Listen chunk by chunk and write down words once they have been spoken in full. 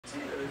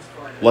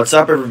What's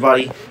up,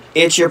 everybody?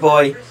 It's your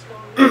boy,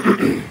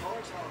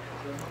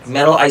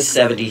 Metal Ice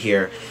 70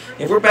 here.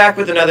 And we're back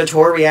with another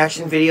tour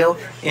reaction video.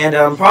 And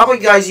probably,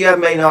 guys, you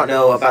may not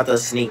know about the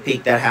sneak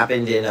peek that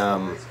happened in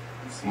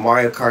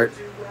Mario Kart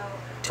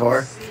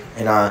Tour.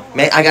 And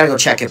I gotta go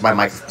check if my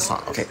mic's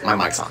on. Okay, my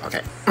mic's on.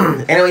 Okay.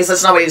 Anyways,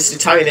 let's not wait to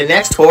tell you. The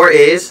next tour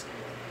is...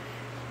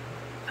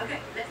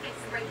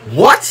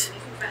 What?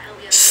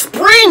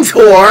 Spring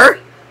Tour?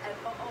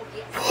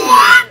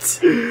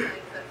 What?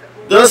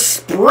 The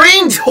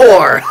Spring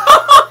Tour!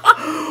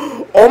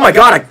 Oh my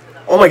god,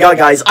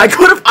 guys.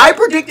 I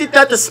predicted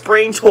that the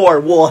Spring Tour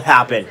will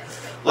happen.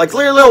 Like,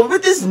 literally,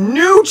 with this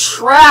new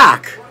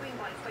track.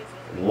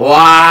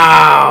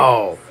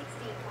 Wow.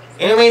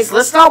 Anyways,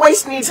 let's not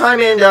waste any time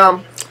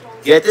and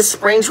get this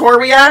Spring Tour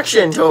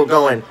reaction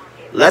going.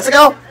 Let's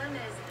go.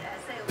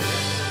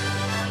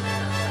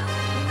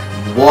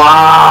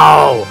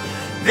 Wow.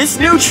 This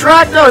new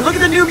track, though. Look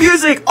at the new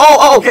music.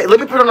 Oh, okay. Let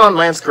me put it on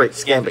landscape.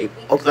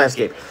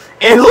 Landscape.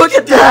 And look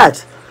at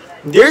that.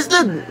 There's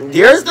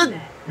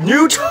the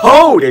new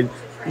Toad and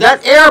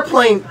that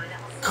airplane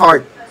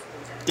kart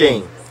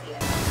thing.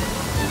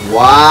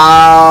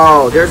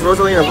 Wow. There's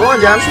Rosalina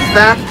rolling down. She's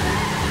back.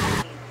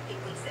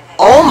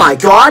 Oh my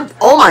god.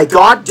 Oh my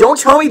god. Don't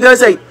tell me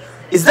there's a...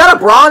 Is that a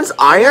bronze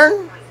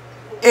iron?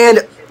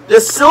 And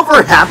the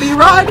silver happy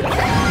rod?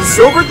 The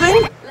silver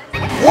thing?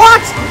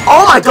 What?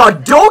 Oh my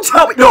god. Don't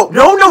tell me... No.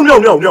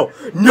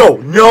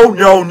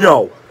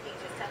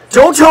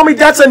 Don't tell me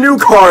that's a new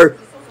car.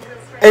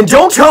 And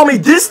don't tell me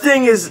this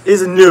thing is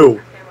new.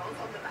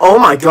 Oh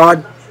my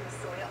god.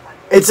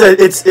 It's a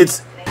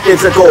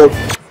gold.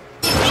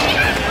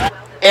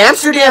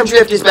 Amsterdam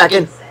Drift is back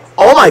in.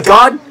 Oh my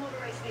god.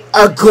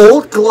 A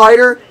gold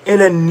glider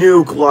and a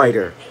new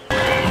glider.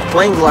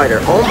 Plane glider.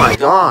 Oh my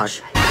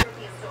gosh.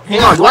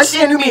 Hang on. Do I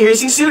see a new Me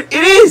racing suit?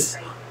 It is.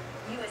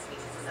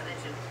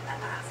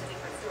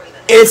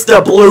 It's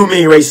the blue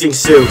Me racing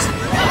suit.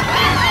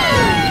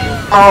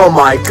 Oh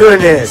my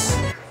goodness.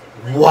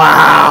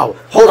 Wow.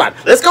 Hold on.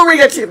 Let's go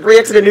react to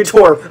the new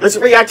tour. Let's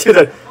react to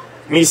the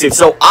Me suit.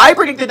 So I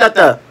predicted that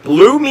the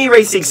blue Me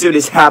racing suit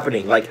is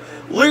happening. Like,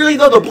 literally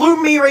though, the blue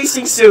Me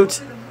racing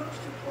suit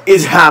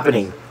is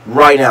happening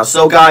right now.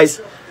 So guys,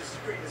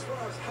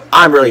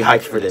 I'm really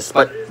hyped for this.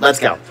 But let's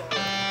go.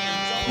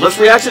 Let's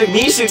react to the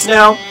Me suits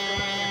now.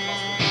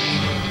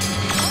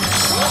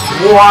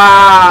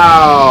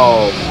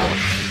 Wow.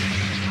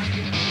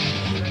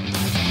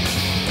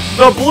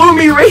 The blue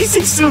Me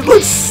racing suit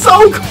looks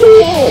so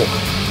cool!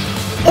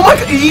 Oh my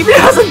god, it even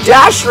has a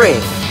dash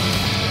ring!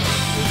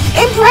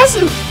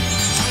 Impressive!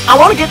 I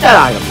want to get that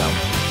item, though.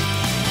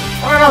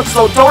 I don't know,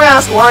 so don't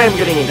ask why I'm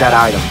getting that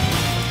item.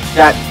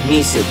 That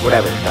Me suit,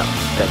 whatever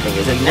that thing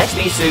is. The next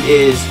Me suit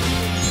is...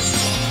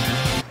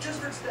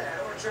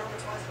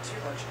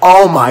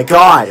 Oh my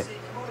god!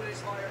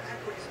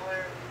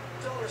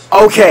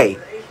 Okay.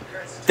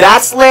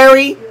 That's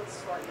Larry.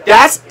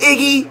 That's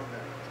Iggy.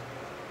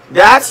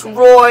 That's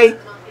Roy,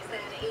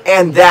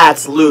 and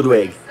that's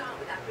Ludwig.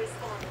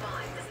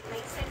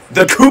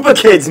 The Koopa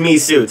Kids Me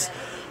suits.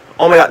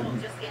 Oh my god,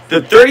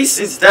 the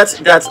 36. That's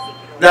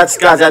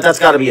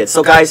gotta be it.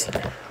 So guys,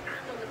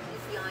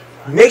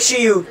 make sure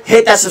you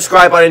hit that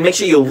subscribe button. Make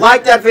sure you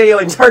like that video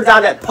and turn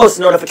on that post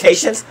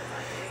notifications.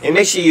 And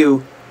make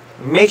sure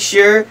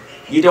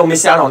you don't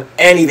miss out on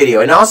any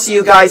video. And I'll see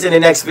you guys in the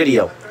next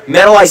video.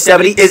 Metal Ice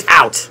 70 is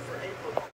out.